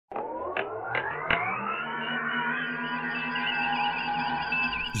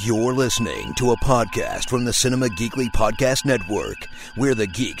You're listening to a podcast from the Cinema Geekly Podcast Network. We're the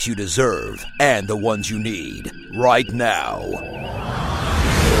geeks you deserve and the ones you need right now.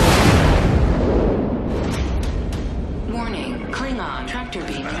 Warning, Klingon tractor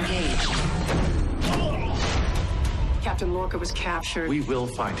beam engaged. Captain Lorca was captured. We will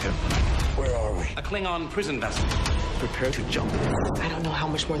find him. Where are we? A Klingon prison vessel. Prepare to jump. I don't know how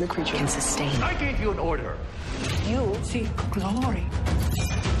much more the creature can sustain. I gave you an order. You seek glory.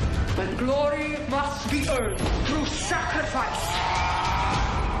 But glory must be earned through sacrifice.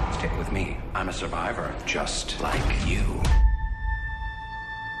 Stick with me. I'm a survivor, just like you.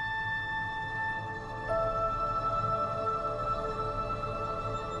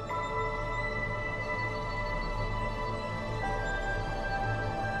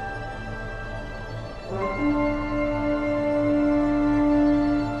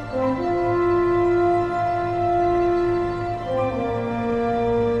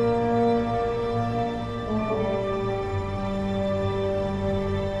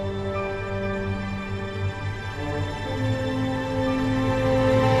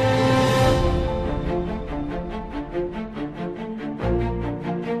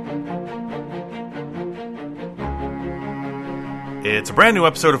 It's a brand new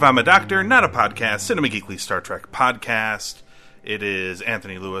episode of I'm a Doctor, Not a Podcast, Cinema Geekly Star Trek podcast. It is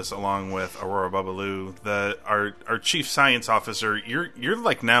Anthony Lewis along with Aurora Babalu, our chief science officer. You're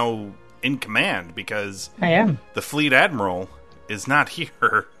like now in command because I am. The fleet admiral is not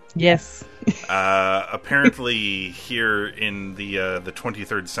here. Yes. Apparently here in the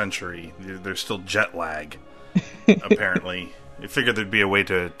 23rd century, there's still jet lag. Apparently, I figured there'd be a way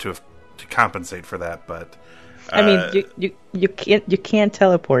to compensate for that, but. I mean, you can't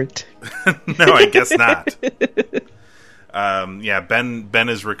teleport. No, I guess not. Ben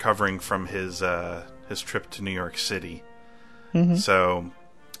is recovering from his trip to New York City, so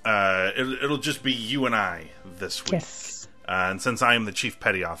it'll just be you and I this week. Yes. And since I am the chief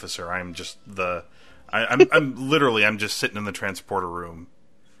petty officer, I'm just I'm just sitting in the transporter room,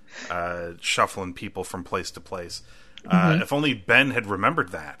 shuffling people from place to place. If only Ben had remembered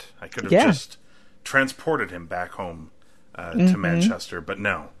that, I could have just transported him back home to Manchester, but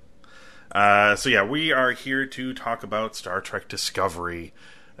no. We are here to talk about Star Trek Discovery.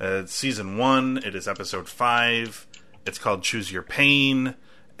 Season 1, it is episode 5. It's called Choose Your Pain,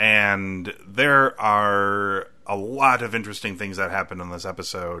 and there are a lot of interesting things that happen in this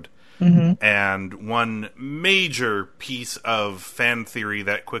episode. And one major piece of fan theory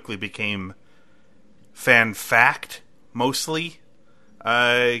that quickly became fan fact, mostly,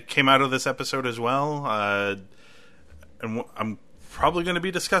 came out of this episode as well, and I'm probably going to be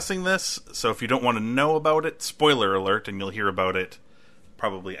discussing this, so if you don't want to know about it, spoiler alert, and you'll hear about it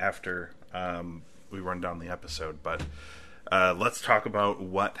probably after we run down the episode, but let's talk about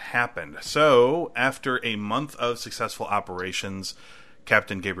what happened. So, after a month of successful operations,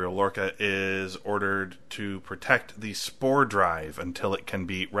 Captain Gabriel Lorca is ordered to protect the spore drive until it can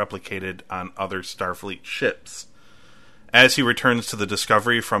be replicated on other Starfleet ships. As he returns to the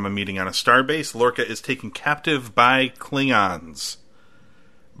Discovery from a meeting on a starbase, Lorca is taken captive by Klingons.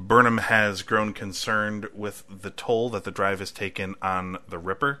 Burnham has grown concerned with the toll that the drive has taken on the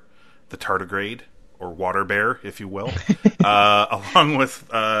Ripper, the tardigrade, or water bear, if you will, along with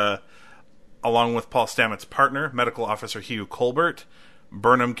Paul Stamets' partner, medical officer Hugh Colbert.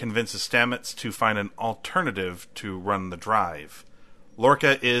 Burnham convinces Stamets to find an alternative to run the drive.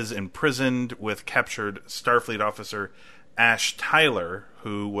 Lorca is imprisoned with captured Starfleet officer Ash Tyler,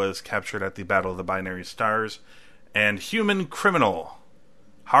 who was captured at the Battle of the Binary Stars, and human criminal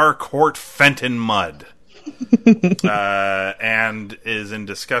Harcourt Fenton Mudd, and in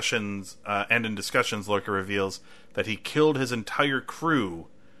discussions, Lorca reveals that he killed his entire crew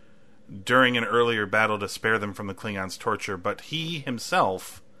during an earlier battle to spare them from the Klingons' torture, but he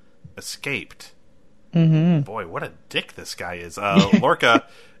himself escaped. Boy, what a dick this guy is. Lorca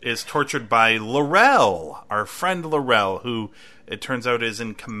is tortured by L'Rell, our friend L'Rell, who it turns out is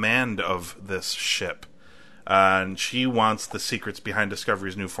in command of this ship. And she wants the secrets behind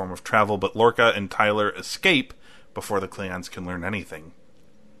Discovery's new form of travel, but Lorca and Tyler escape before the Klingons can learn anything.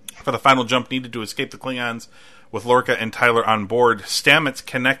 For the final jump needed to escape the Klingons, with Lorca and Tyler on board, Stamets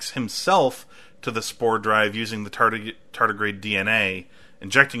connects himself to the spore drive using the tardigrade DNA,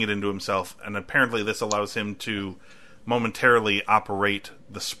 injecting it into himself, and apparently this allows him to momentarily operate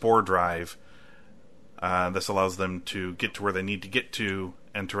the spore drive. This allows them to get to where they need to get to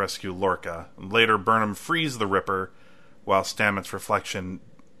and to rescue Lorca. Later, Burnham frees the Ripper, while Stamets' reflection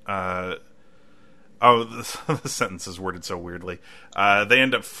the sentence is worded so weirdly. They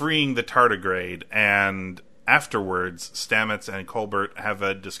end up freeing the tardigrade, and afterwards, Stamets and Colbert have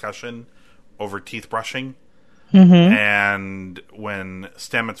a discussion over teeth brushing. And when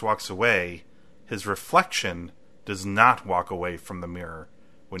Stamets walks away, his reflection does not walk away from the mirror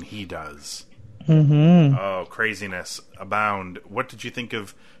when he does. Oh, craziness abound. What did you think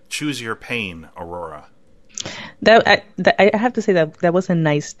of Choose Your Pain, Aurora? I have to say that was a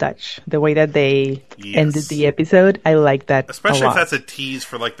nice touch. The way that they ended the episode, I like that. Especially a if lot. that's a tease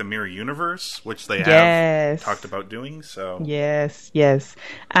for like the Mirror Universe, which they have talked about doing. So yes.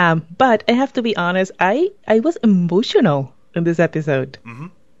 But I have to be honest, I was emotional in this episode.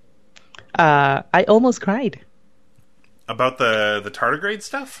 I almost cried. About the tardigrade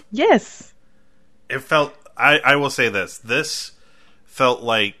stuff? Yes. It felt. I will say this. This felt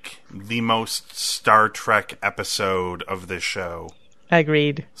like the most Star Trek episode of this show.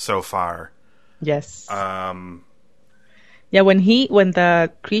 Agreed. So far. Yes. Yeah, when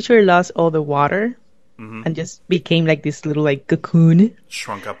the creature lost all the water and just became like this little like cocoon.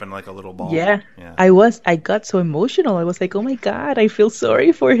 Shrunk up in like a little ball. Yeah. I got so emotional. I was like, oh my God, I feel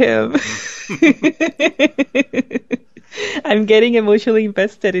sorry for him. I'm getting emotionally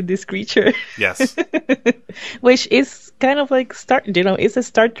invested in this creature. Yes. Which is kind of like it's a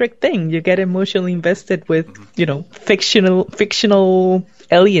Star Trek thing. You get emotionally invested with, fictional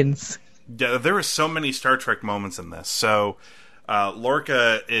aliens. Yeah, there were so many Star Trek moments in this. So,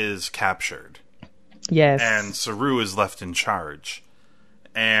 Lorca is captured. Yes. And Saru is left in charge.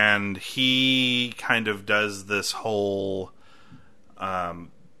 And he kind of does this whole...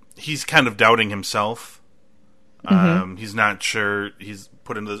 he's kind of doubting himself. He's not sure. He's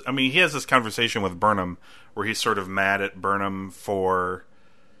put into this... I mean, he has this conversation with Burnham where he's sort of mad at Burnham for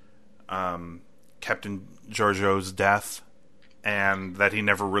Captain Georgiou's death, and that he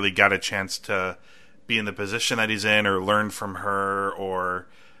never really got a chance to be in the position that he's in or learn from her, or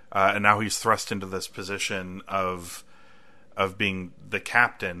and now he's thrust into this position of being the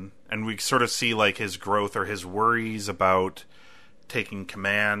captain, and we sort of see like his growth or his worries about taking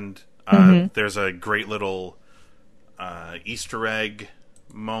command. There's a great little Easter egg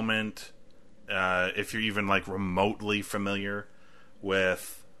moment, if you're even like remotely familiar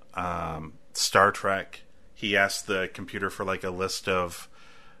with Star Trek. He asked the computer for like a list of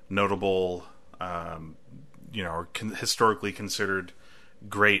notable, historically considered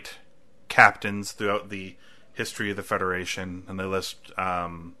great captains throughout the history of the Federation, and they list,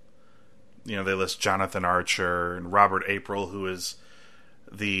 they list Jonathan Archer and Robert April, who is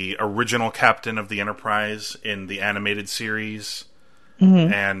the original captain of the Enterprise in the animated series,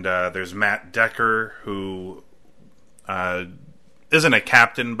 and there's Matt Decker, who isn't a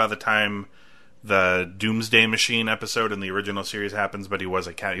captain by the time the Doomsday Machine episode in the original series happens, but he was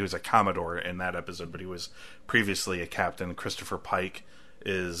a Commodore in that episode, but he was previously a captain. Christopher Pike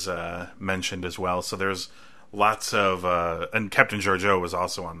is mentioned as well. So there's lots of... and Captain Georgiou was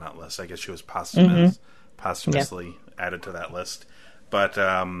also on that list. I guess she was posthumously added to that list. But,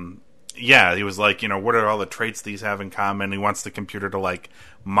 he was like, what are all the traits these have in common? He wants the computer to, like,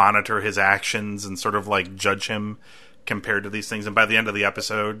 monitor his actions and sort of, like, judge him compared to these things. And by the end of the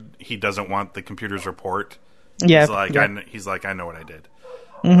episode, he doesn't want the computer's report. Yeah. He's like, I know what I did.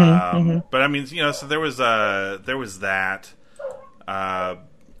 But I mean, so there was that.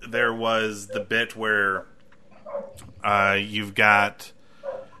 There was the bit where you've got...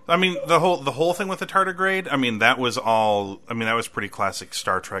 I mean, the whole thing with the tardigrade, I mean, that was pretty classic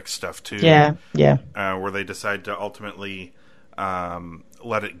Star Trek stuff, too. Yeah. Where they decide to ultimately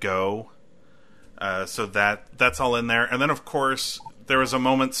let it go. So that's all in there. And then, of course, there was a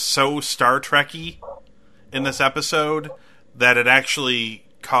moment so Star Trek-y in this episode that it actually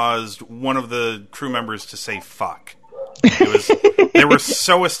caused one of the crew members to say fuck. They were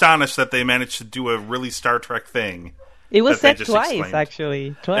so astonished that they managed to do a really Star Trek thing. It was said twice,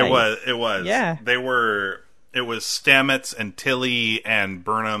 actually. Twice. It was. Yeah. It was Stamets and Tilly and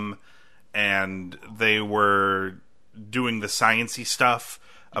Burnham, and they were doing the sciencey stuff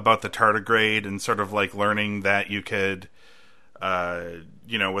about the tardigrade and sort of like learning that you could,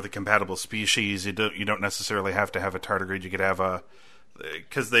 with a compatible species, you don't necessarily have to have a tardigrade. You could have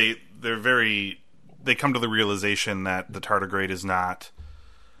because they come to the realization that the tardigrade is not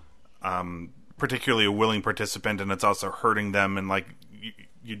particularly a willing participant, and it's also hurting them, and like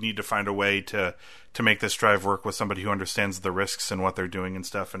you need to find a way to make this drive work with somebody who understands the risks and what they're doing and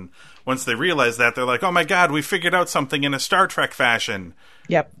stuff. And once they realize that, they're like, oh my God, we figured out something in a Star Trek fashion.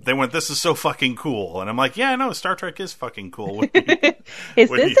 Yep. They went, this is so fucking cool. And I'm like, yeah, no, Star Trek is fucking cool. Is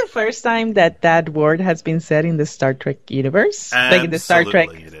this the first time that word has been said in the Star Trek universe? Absolutely, like in the Star Trek?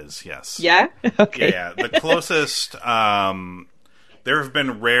 It is, yes. Yeah? Okay. Yeah. The closest There have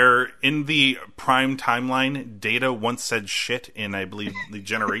been rare in the Prime timeline. Data once said shit in, I believe, the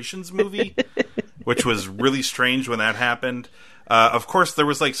Generations movie, which was really strange when that happened. Of course, there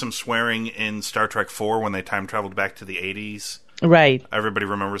was like some swearing in Star Trek 4 when they time traveled back to the 80s. Right. Everybody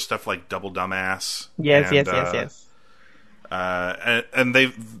remembers stuff like double dumbass. Yes.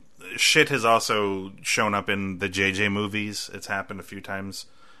 And shit has also shown up in the JJ movies. It's happened a few times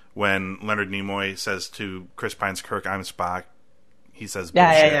when Leonard Nimoy says to Chris Pine's Kirk, "I'm Spock." He says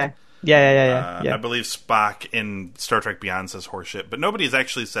bullshit. Yeah. I believe Spock in Star Trek Beyond says horseshit, but nobody's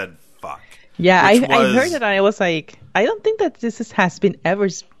actually said fuck. Yeah, I heard it and I was like, I don't think that has ever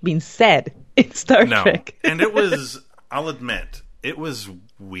been said in Star Trek. And it was, I'll admit, it was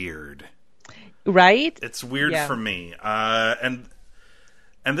weird. Right? It's weird for me. And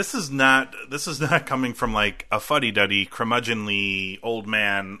this is not coming from like a fuddy-duddy, curmudgeonly old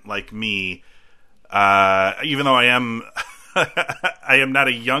man like me. Even though I am I am not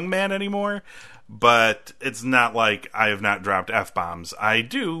a young man anymore, but it's not like I have not dropped F-bombs. I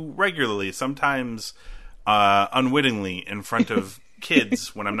do regularly, sometimes unwittingly in front of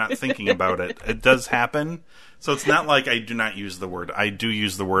kids when I'm not thinking about it. It does happen. So it's not like I do not use the word. I do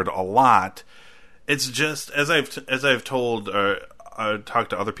use the word a lot. It's just, as I've told talked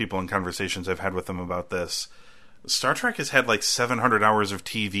to other people in conversations I've had with them about this, Star Trek has had like 700 hours of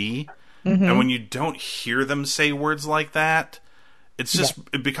TV, and when you don't hear them say words like that, it's just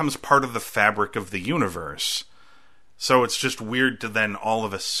it becomes part of the fabric of the universe. So it's just weird to then all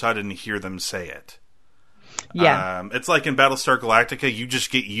of a sudden hear them say it. Yeah, it's like in Battlestar Galactica, you just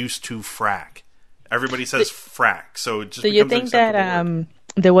get used to frack. Everybody says frack, so it just. Do you think that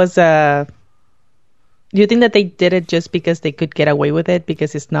there was a? Do you think that they did it just because they could get away with it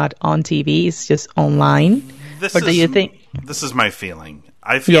because it's not on TV, it's just online? Do you think this is my feeling?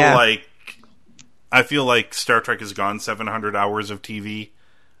 I feel like Star Trek has gone 700 hours of TV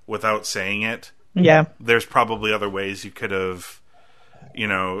without saying it. Yeah. There's probably other ways you could have,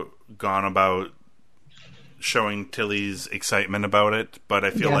 gone about showing Tilly's excitement about it, but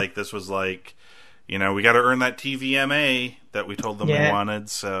I feel like this was like, we got to earn that TVMA that we told them we wanted,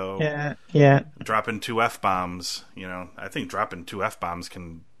 so dropping 2 F-bombs, I think dropping 2 F-bombs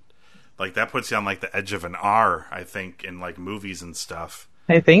can, like, that puts you on, like, the edge of an R, I think, in, like, movies and stuff.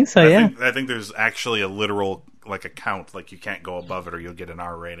 I think so, I think there's actually a literal, like, a count, like, you can't go above it or you'll get an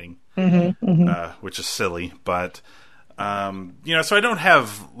R rating, which is silly, but, so I don't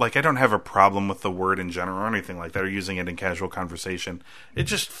have a problem with the word in general or anything like that, or using it in casual conversation. It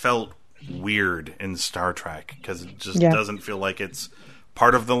just felt weird in Star Trek because it just doesn't feel like it's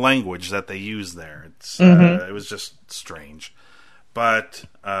part of the language that they use there. It's it was just strange, but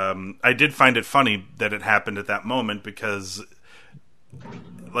I did find it funny that it happened at that moment because,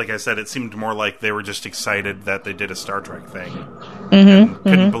 like I said, it seemed more like they were just excited that they did a Star Trek thing and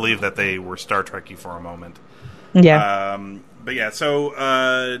couldn't believe that they were Star Trek-y for a moment. Yeah. But yeah,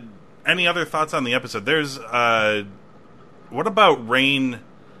 so any other thoughts on the episode? There's what about Rainn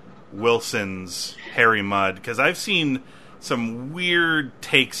Wilson's Harry Mudd? Because I've seen some weird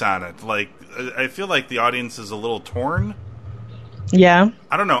takes on it. Like, I feel like the audience is a little torn. Yeah.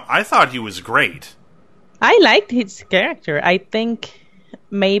 I don't know. I thought he was great. I liked his character. I think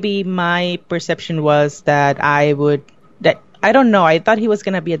maybe my perception was that I don't know. I thought he was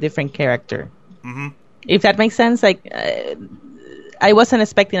going to be a different character. Mm-hmm. If that makes sense. Like, I wasn't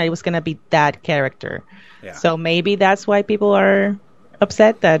expecting that it was going to be that character. Yeah. So maybe that's why people are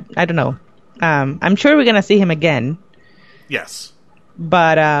upset. That I don't know. I'm sure we're gonna see him again. Yes,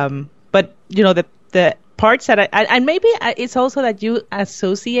 but the parts that and maybe it's also that you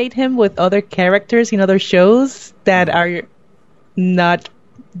associate him with other characters in other shows that are not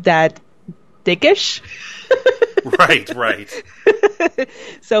that dickish. Right.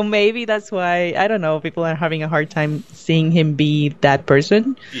 So maybe that's why, I don't know, people are having a hard time seeing him be that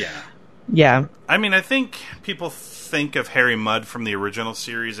person. Yeah. I mean, I think people think of Harry Mudd from the original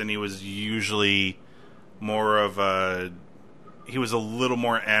series, and he was usually more of he was a little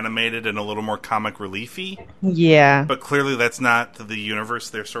more animated and a little more comic reliefy. Yeah. But clearly that's not the universe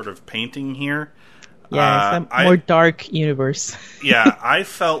they're sort of painting here. Yeah, it's a more dark universe. Yeah, I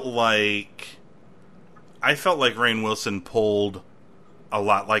felt like Rainn Wilson pulled a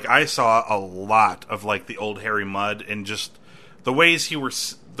lot. Like, I saw a lot of, like, the old Harry Mudd and just the way he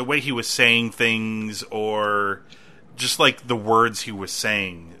was saying things, or just like the words he was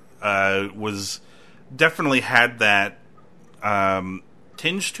saying was definitely had that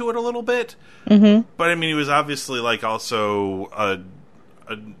tinge to it a little bit. Mm-hmm. But I mean, he was obviously like also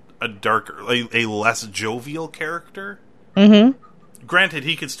a darker, a less jovial character. Mm-hmm. Granted,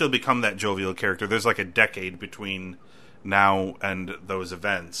 he could still become that jovial character. There's like a decade between now and those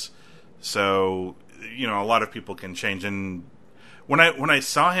events. So, you know, a lot of people can change. And when I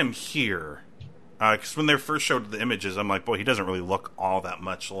saw him here, because when they first showed the images, I'm like, boy, he doesn't really look all that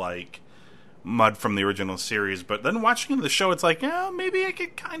much like Mudd from the original series. But then watching the show, it's like, yeah, maybe I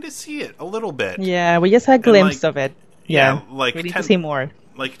could kind of see it a little bit. Yeah, we just had a glimpse of it. Yeah, like we need to see more.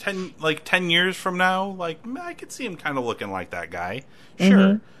 Like 10 years from now, like I could see him kind of looking like that guy.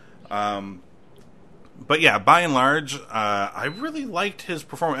 Sure. But yeah, by and large, I really liked his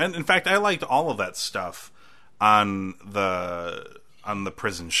performance, and in fact, I liked all of that stuff on the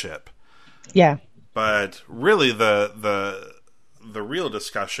prison ship. Yeah. But really, the real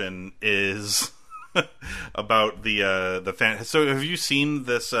discussion is about the fan. So, have you seen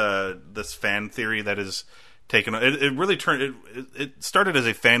this fan theory that is taken? It really turned. It started as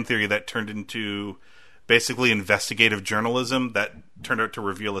a fan theory that turned into basically investigative journalism that turned out to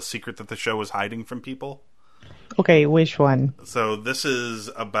reveal a secret that the show was hiding from people. Okay, which one? So this is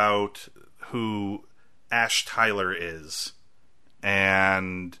about who Ash Tyler is,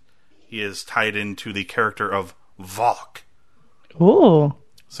 and he is tied into the character of Vok. Ooh.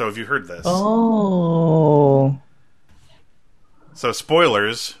 So have you heard this? Oh. So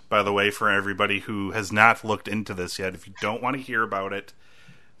spoilers, by the way, for everybody who has not looked into this yet. If you don't want to hear about it,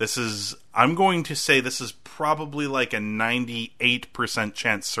 I'm going to say this is probably like a 98%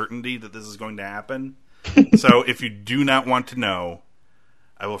 chance certainty that this is going to happen. So if you do not want to know,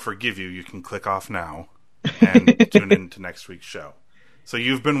 I will forgive you. You can click off now and tune in to next week's show. So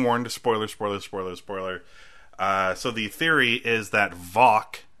you've been warned. Spoiler, spoiler, spoiler, spoiler. So the theory is that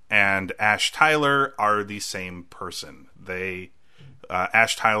Vok and Ash Tyler are the same person.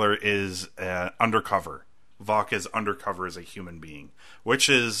 Ash Tyler is undercover. Vok is undercover as a human being, which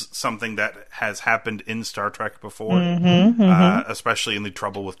is something that has happened in Star Trek before, especially in the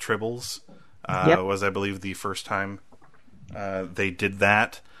Trouble with Tribbles. Was, I believe, the first time they did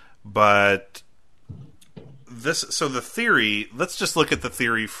that. But so the theory, let's just look at the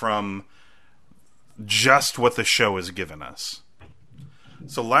theory from just what the show has given us.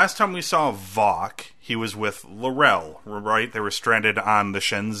 So last time we saw Vok, he was with L'Rell, right? They were stranded on the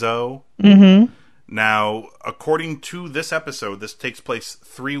Shenzhou. Mm-hmm. Now, according to this episode, this takes place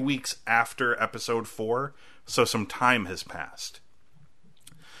 3 weeks after episode 4, so some time has passed.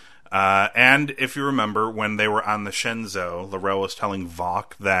 And if you remember, when they were on the Shenzhou, L'Rell was telling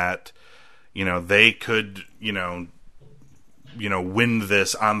Vok that, you know, they could, you know, win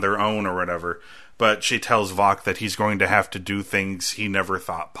this on their own or whatever. But she tells Vok that he's going to have to do things he never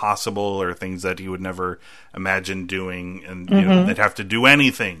thought possible, or things that he would never imagine doing, and you know, they'd have to do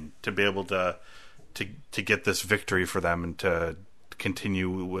anything to be able to get this victory for them and to continue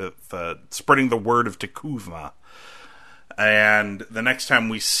with spreading the word of T'Kuvma. And the next time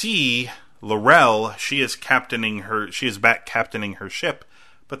we see L'Rell, she is back captaining her ship,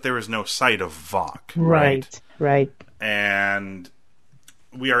 but there is no sight of Vok. Right. And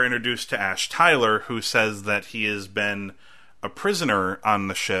we are introduced to Ash Tyler, who says that he has been a prisoner on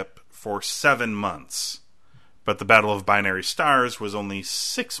the ship for 7 months. But the Battle of Binary Stars was only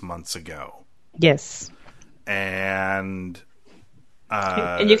 6 months ago. Yes. And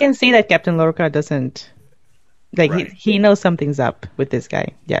you can see that Captain Lorca doesn't... Like, right. he knows something's up with this guy.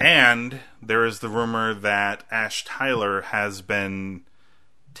 Yeah. And there is the rumor that Ash Tyler has been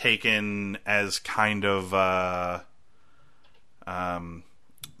taken as kind of...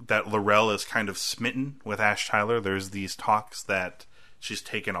 that L'Rell is kind of smitten with Ash Tyler. There's these talks that she's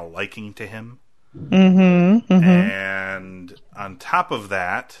taken a liking to him. And on top of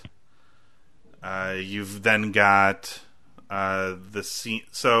that, you've then got the scene.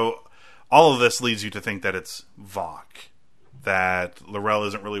 So all of this leads you to think that it's Vok. That L'Rell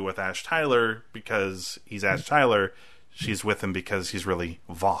isn't really with Ash Tyler because he's Ash Tyler. She's with him because he's really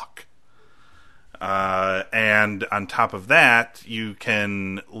Vok. And on top of that, you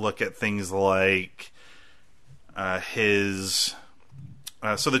can look at things like his...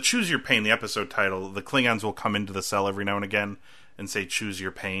 so the Choose Your Pain, the episode title, the Klingons will come into the cell every now and again and say, choose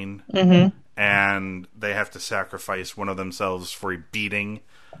your pain. And they have to sacrifice one of themselves for a beating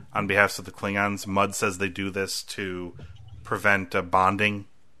on behalf of the Klingons. Mudd says they do this to prevent bonding.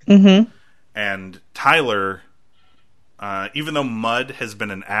 And Tyler... even though Mudd has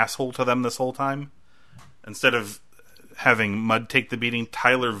been an asshole to them this whole time, instead of having Mudd take the beating,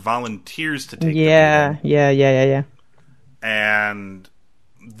 Tyler volunteers to take the beating. Yeah. And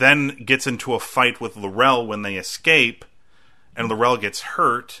then gets into a fight with L'Rell when they escape, and L'Rell gets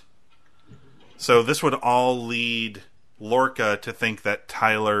hurt. So this would all lead Lorca to think that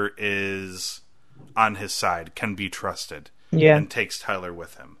Tyler is on his side, can be trusted, and takes Tyler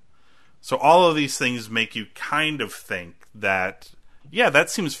with him. So all of these things make you kind of think that, yeah, that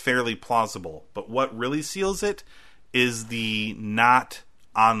seems fairly plausible. But what really seals it is the not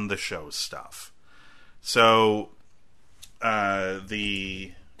on the show stuff. So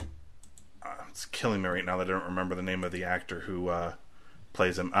it's killing me right now that I don't remember the name of the actor who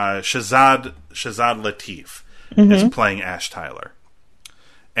plays him. Shazad Latif is playing Ash Tyler.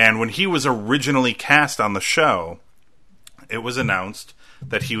 And when he was originally cast on the show, it was announced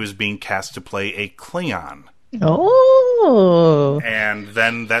that he was being cast to play a Klingon. Oh. And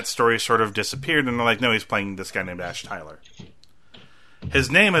then that story sort of disappeared, and they're like, no, he's playing this guy named Ash Tyler.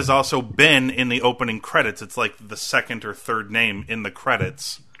 His name has also been in the opening credits. It's like the second or third name in the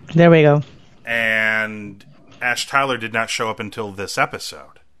credits. There we go. And Ash Tyler did not show up until this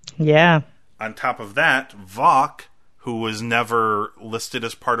episode. Yeah. On top of that, Vok, who was never listed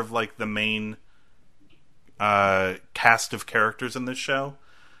as part of like the main cast of characters in this show,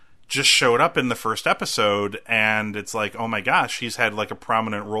 just showed up in the first episode, and it's like, oh my gosh, he's had like a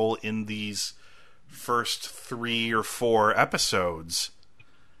prominent role in these first 3 or 4 episodes.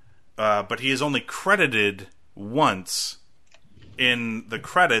 But he is only credited once in the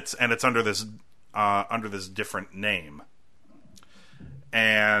credits, and it's under this different name.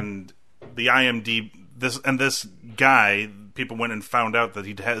 And the IMDb this guy, people went and found out that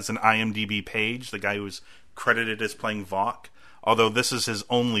he has an IMDb page, the guy who was credited as playing Vok, although this is his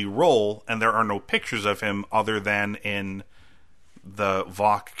only role, and there are no pictures of him other than in the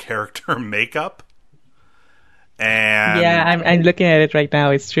Vok character makeup. And yeah, I'm looking at it right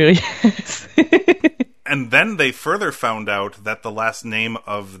now. It's true. And then they further found out that the last name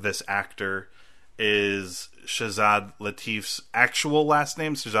of this actor is Shazad Latif's actual last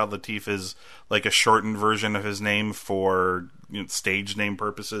name. Shazad Latif is like a shortened version of his name for stage name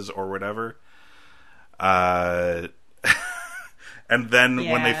purposes or whatever. And then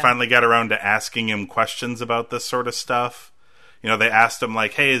when they finally got around to asking him questions about this sort of stuff, they asked him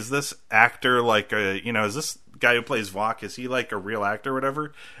like, hey, is this actor like is this guy who plays Vok, is he like a real actor or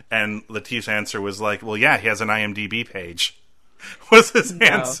whatever? And Latif's answer was like, well, yeah, he has an IMDb page. Was his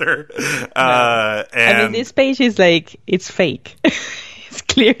answer. And this page is like, it's fake. It's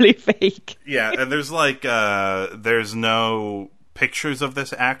clearly fake. Yeah, and there's like there's no pictures of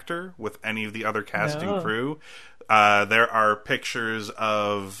this actor with any of the other casting crew. There are pictures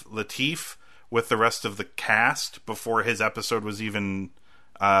of Latif with the rest of the cast before his episode was even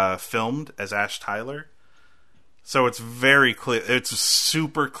filmed as Ash Tyler. So it's very clear. It's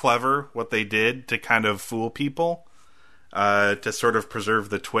super clever what they did to kind of fool people, to sort of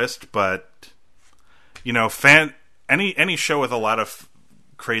preserve the twist. But any show with a lot of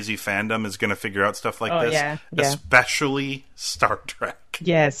crazy fandom is going to figure out stuff like this, yeah. Especially Star Trek.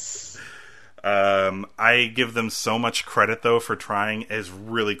 Yes. I give them so much credit though for trying. It's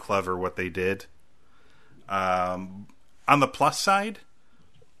really clever what they did. On the plus side,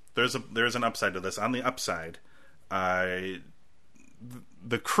 there's an upside to this. On the upside, the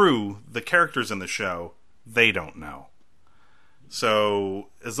crew, the characters in the show, they don't know. So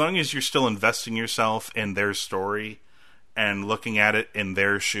as long as you're still investing yourself in their story and looking at it in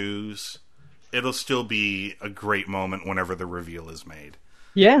their shoes, it'll still be a great moment whenever the reveal is made.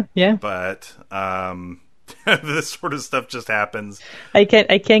 Yeah. But this sort of stuff just happens. I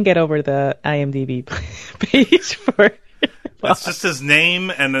can't get over the IMDb page for. It's just his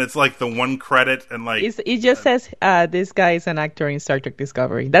name, and it's like the one credit, and like it just says this guy is an actor in Star Trek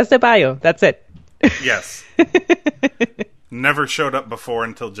Discovery. That's the bio. That's it. Yes. Never showed up before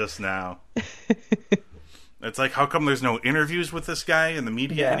until just now. It's like, how come there's no interviews with this guy in the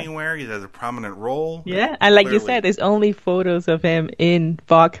media anywhere? He has a prominent role. Yeah, and like you said, there's only photos of him in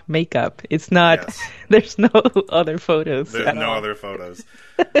Vok makeup. It's not. Yes. There's no other photos. There's no other photos.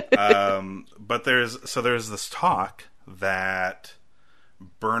 But there's this talk that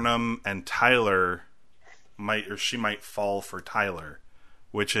Burnham and Tyler might fall for Tyler,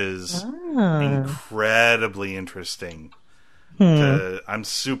 which is incredibly interesting. I'm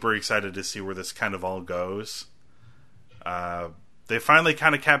super excited to see where this kind of all goes. They finally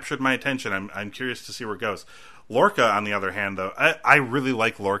kind of captured my attention. I'm curious to see where it goes. Lorca, on the other hand, though, I really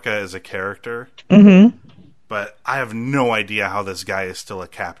like Lorca as a character, but I have no idea how this guy is still a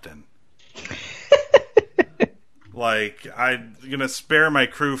captain. Like, I'm gonna spare my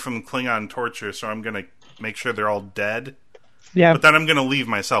crew from Klingon torture, so I'm gonna make sure they're all dead. Yeah. But then I'm gonna leave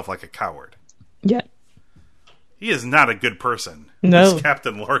myself like a coward. Yeah. He is not a good person. No. This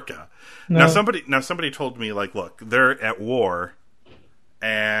Captain Lorca. No. Now somebody told me, like, look, they're at war,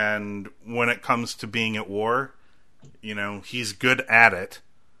 and when it comes to being at war, he's good at it,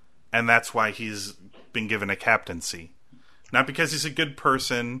 and that's why he's been given a captaincy. Not because he's a good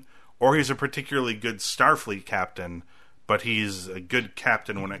person or he's a particularly good Starfleet captain, but he's a good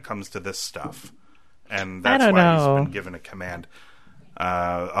captain when it comes to this stuff, and that's why he's been given a command.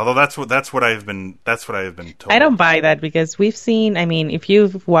 Although that's what I've been told. I don't buy that, because we've seen. I mean, if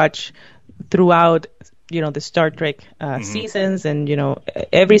you've watched throughout, the Star Trek seasons, and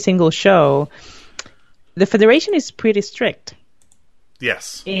every single show, the Federation is pretty strict.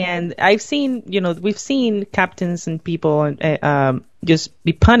 Yes. And I've seen, we've seen captains and people just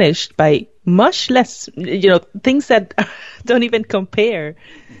be punished by much less, things that don't even compare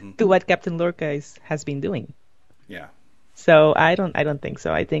to what Captain Lorca has been doing. Yeah. So I don't think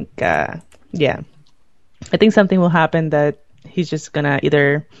so. I think, I think something will happen that he's just gonna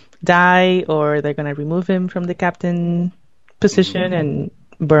either die, or they're gonna remove him from the captain position, and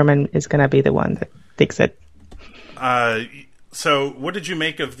Berman is gonna be the one that takes it. So what did you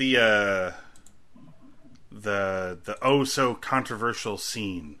make of the oh so controversial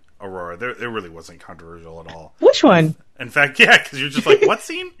scene, Aurora? There really wasn't controversial at all. Which one? In fact, yeah, because you're just like, what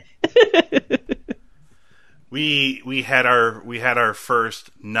scene? We had our first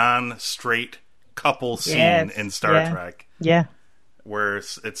non-straight couple scene in Star Trek. Yeah. Where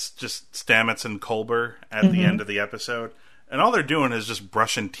it's just Stamets and Culber at the end of the episode, and all they're doing is just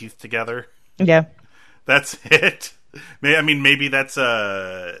brushing teeth together. Yeah. That's it. I mean, maybe that's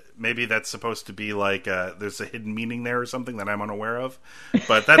supposed to be like there's a hidden meaning there or something that I'm unaware of.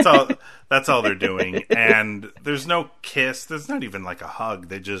 But that's all. That's all they're doing, and there's no kiss. There's not even like a hug.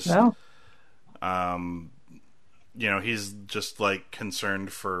 They just, he's just like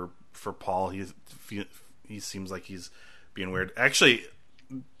concerned for Paul. He seems like he's being weird. Actually,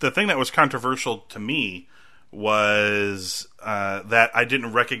 the thing that was controversial to me was that I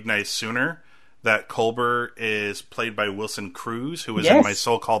didn't recognize sooner that Culber is played by Wilson Cruz, who was in My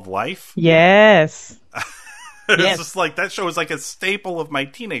So-Called Life. Yes. It's just like, that show was like a staple of my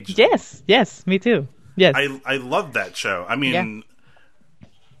teenage years. Yes, me too. Yes. I loved that show. I mean,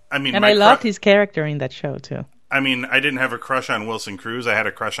 and I loved his character in that show too. I mean, I didn't have a crush on Wilson Cruz. I had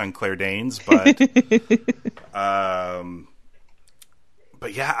a crush on Claire Danes, but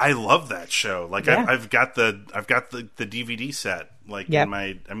but yeah, I love that show. Like I've got the DVD set. Like in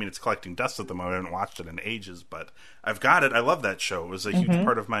my, I mean, it's collecting dust at the moment. I haven't watched it in ages, but I've got it. I love that show. It was a huge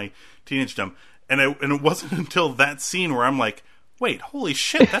part of my teenagedom, and it wasn't until that scene where I'm like, wait, holy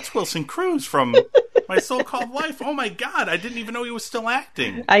shit, that's Wilson Cruz from My So-Called Life. Oh my god, I didn't even know he was still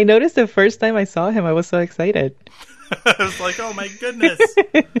acting. I noticed the first time I saw him, I was so excited. I was like, oh my goodness.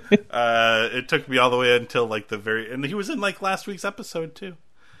 It took me all the way until like the very, and he was in like last week's episode too.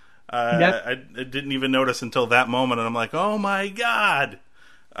 I didn't even notice until that moment, and I'm like, oh my god.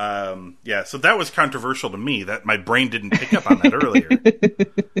 So that was controversial to me, that my brain didn't pick up on that earlier.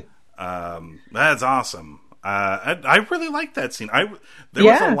 That's awesome. I really liked that scene. There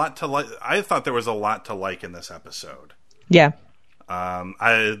was a lot to like. I thought there was a lot to like in this episode. Yeah.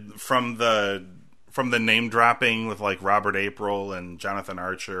 From the name dropping with like Robert April and Jonathan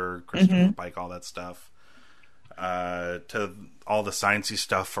Archer, Christopher Pike, all that stuff, to all the sciencey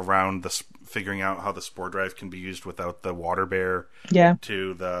stuff around figuring out how the spore drive can be used without the water bear. Yeah.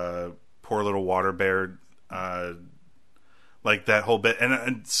 To the poor little water bear, like that whole bit.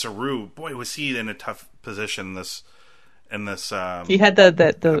 And Saru, boy, was he in a tough position in this he had the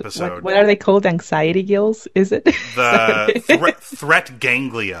episode. What are they called? Anxiety gills, is it? The threat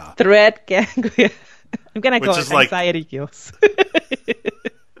ganglia. Threat ganglia. I'm gonna call it anxiety gills.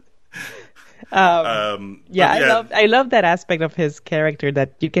 I love that aspect of his character,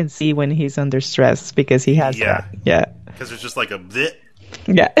 that you can see when he's under stress, because he has that. Yeah. Because it's just like a bit.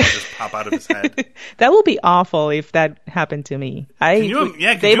 Yeah. Just pop out of his head. That will be awful if that happened to me. Could you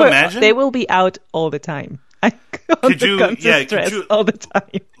imagine? They will be out all the time. Could you all the time?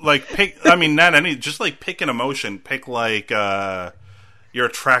 Like pick an emotion. Pick like you're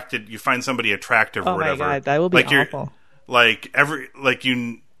attracted, you find somebody attractive or whatever. Oh my god, that will be awful.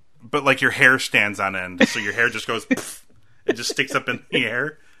 But like your hair stands on end, so your hair just goes pff, it just sticks up in the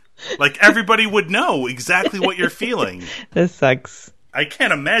air. Like everybody would know exactly what you're feeling. This sucks. I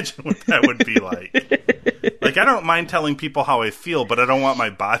can't imagine what that would be like. Like, I don't mind telling people how I feel, but I don't want my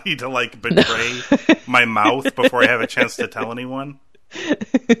body to, like, betray my mouth before I have a chance to tell anyone.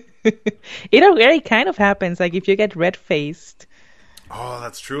 It kind of happens, like, if you get red-faced. Oh,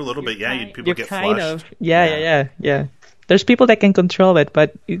 that's true, a little bit. Yeah, people get flushed. Yeah. There's people that can control it,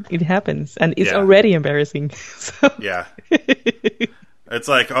 but it happens, and it's already embarrassing. So. Yeah. It's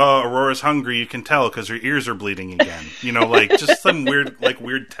like, oh, Aurora's hungry, you can tell because her ears are bleeding again. You know, like, just some weird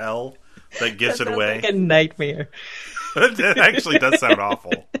tell that gives it away. Like a nightmare. It actually does sound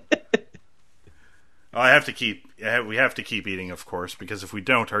awful. Well, we have to keep eating, of course, because if we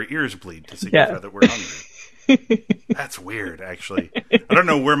don't, our ears bleed to signify that we're hungry. That's weird, actually. I don't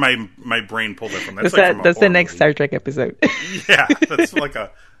know where my brain pulled it from. That's the next Star Trek episode. Yeah, that's like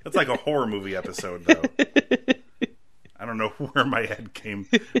a horror movie episode, though. I don't know where my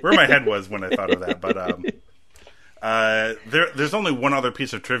head was when I thought of that, but there's only one other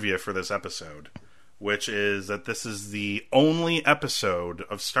piece of trivia for this episode, which is that this is the only episode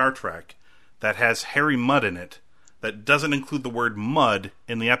of Star Trek that has Harry Mudd in it that doesn't include the word mud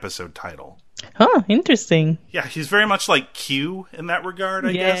in the episode title. Huh, interesting. Yeah, he's very much like Q in that regard,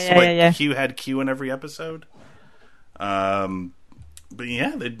 I guess. Q had Q in every episode. But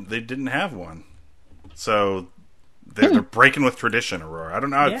yeah, they didn't have one. So they're breaking with tradition, Aurora. I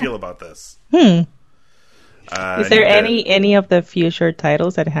don't know how I feel about this. Is there any of the future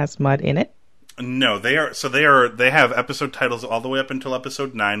titles that has mud in it? No, they have episode titles all the way up until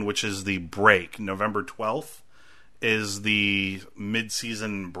episode 9, which is the break. November 12th is the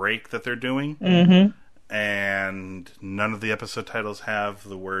mid-season break that they're doing. Mm-hmm. And none of the episode titles have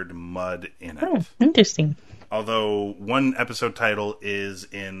the word mud in it. Oh, interesting. Although one episode title is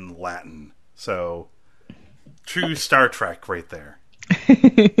in Latin. So, true Star Trek right there. Do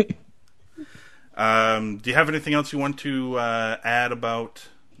you have anything else you want to add about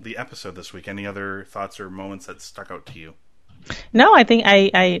the episode this week? Any other thoughts or moments that stuck out to you? No, I think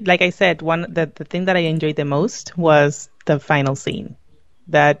I like I said, the thing that I enjoyed the most was the final scene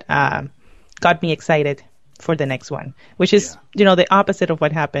that got me excited for the next one, which is the opposite of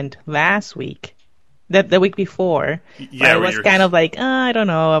what happened last week, the week before. Yeah, I was kind of like, I don't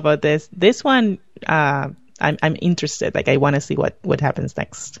know about this. This one, I'm interested. Like, I want to see what happens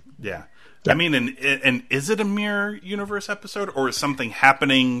next. Yeah. I mean, and is it a mirror universe episode, or is something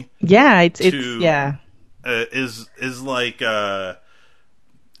happening? Yeah, it's is like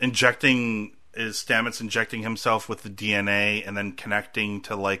injecting Stamets injecting himself with the DNA and then connecting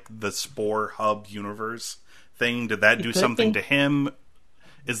to like the Spore Hub universe thing? Did that do something to him?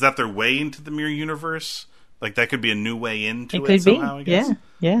 Is that their way into the mirror universe? Like that could be a new way into it somehow. I guess.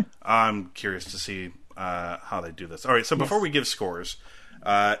 Yeah. I'm curious to see how they do this. All right, so before we give scores.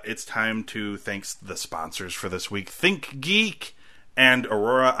 It's time to thank the sponsors for this week, Think Geek and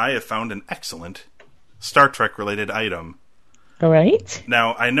Aurora. I have found an excellent Star Trek related item. All right.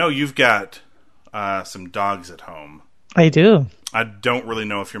 Now, I know you've got some dogs at home. I do. I don't really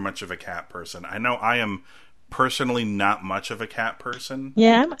know if you're much of a cat person. I know I am personally not much of a cat person.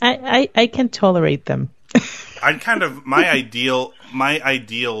 Yeah, I can tolerate them. my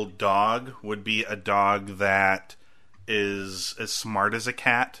ideal dog would be a dog that is as smart as a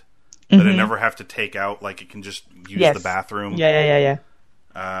cat, that I never have to take out, like it can just use the bathroom. Yeah.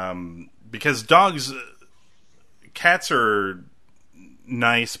 Because cats are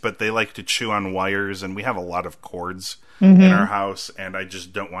nice, but they like to chew on wires, and we have a lot of cords in our house, and I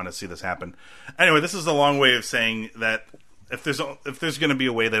just don't want to see this happen. Anyway, this is a long way of saying that if there's going to be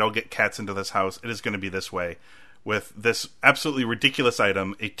a way that I'll get cats into this house, it is going to be this way. With this absolutely ridiculous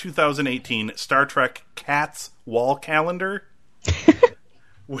item, a 2018 Star Trek Cats wall calendar,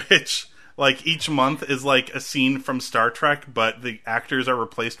 which, like, each month is like a scene from Star Trek, but the actors are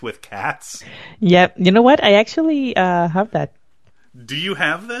replaced with cats. Yep. You know what? I actually have that. Do you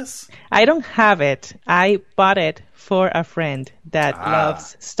have this? I don't have it. I bought it for a friend that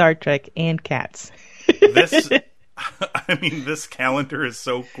loves Star Trek and cats. This calendar is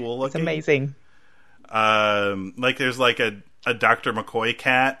so cool looking. It's amazing. Like there's like a Dr. McCoy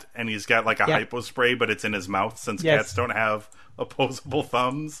cat, and he's got like a hypo spray, but it's in his mouth since cats don't have opposable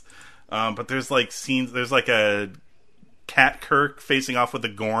thumbs. But there's like scenes. There's like a Cat Kirk facing off with a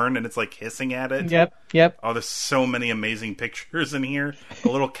Gorn, and it's like hissing at it. Yep. Oh, there's so many amazing pictures in here. A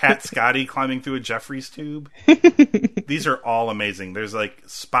little cat Scotty climbing through a Jeffries tube. These are all amazing. There's like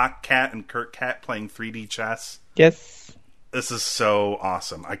Spock cat and Kirk cat playing 3D chess. Yes. This is so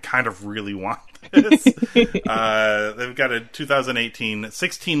awesome. I kind of really want this. They've got a 2018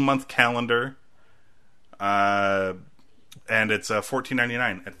 16-month calendar. And it's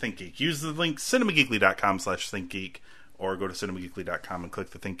 $14.99 at ThinkGeek. Use the link cinemageekly.com/ThinkGeek, or go to cinemageekly.com and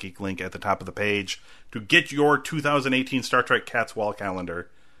click the ThinkGeek link at the top of the page to get your 2018 Star Trek Cats wall calendar.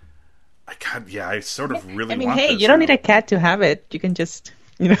 I sort of really want this. Hey, you don't need a cat to have it. You can just,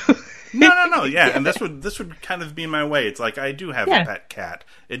 No. Yeah, and this would kind of be my way. It's like I do have a pet cat.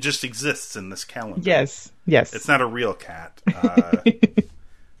 It just exists in this calendar. Yes. It's not a real cat.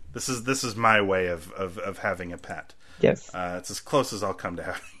 This is my way of having a pet. Yes. It's as close as I'll come to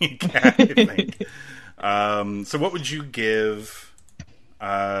having a cat, I think. So what would you give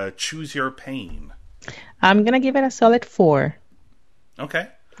Choose Your Pain? I'm going to give it a solid 4. Okay.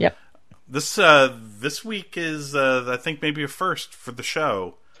 Yep. This week is, I think, maybe a first for the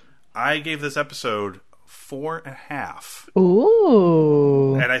show. I gave this episode 4.5.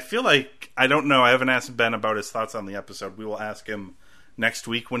 Ooh. And I feel like, I don't know, I haven't asked Ben about his thoughts on the episode. We will ask him next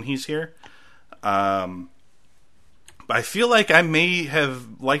week when he's here. But I feel like I may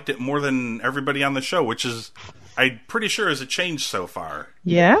have liked it more than everybody on the show, which is, I'm pretty sure, is a change so far.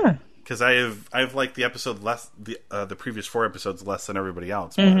 Yeah. Because I've liked the episode less, the previous 4 episodes less than everybody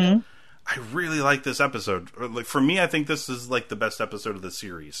else. Mm-hmm. But I really like this episode. Like, for me, I think this is like the best episode of the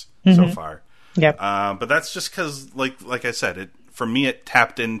series so far. Yep. But that's just because, like I said, for me it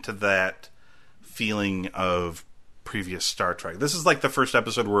tapped into that feeling of previous Star Trek. This is like the first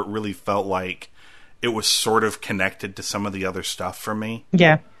episode where it really felt like it was sort of connected to some of the other stuff for me.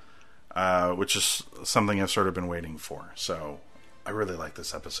 Yeah. Which is something I've sort of been waiting for. So I really like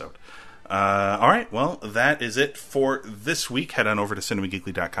this episode. All right, well, that is it for this week. Head on over to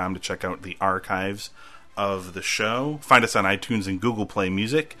cinemageekly.com to check out the archives of the show. Find us on iTunes and Google Play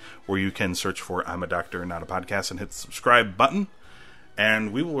Music, where you can search for I'm a Doctor, Not a Podcast, and hit the subscribe button.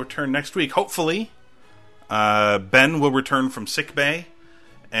 And we will return next week. Hopefully, Ben will return from sick bay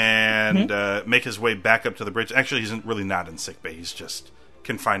and make his way back up to the bridge. Actually, he's really not in sick bay. He's just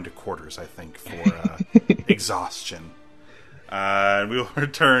confined to quarters, I think, for exhaustion. We will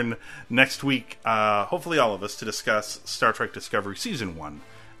return next week, hopefully all of us, to discuss Star Trek Discovery Season 1,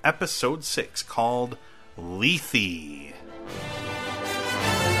 Episode 6, called Lethe.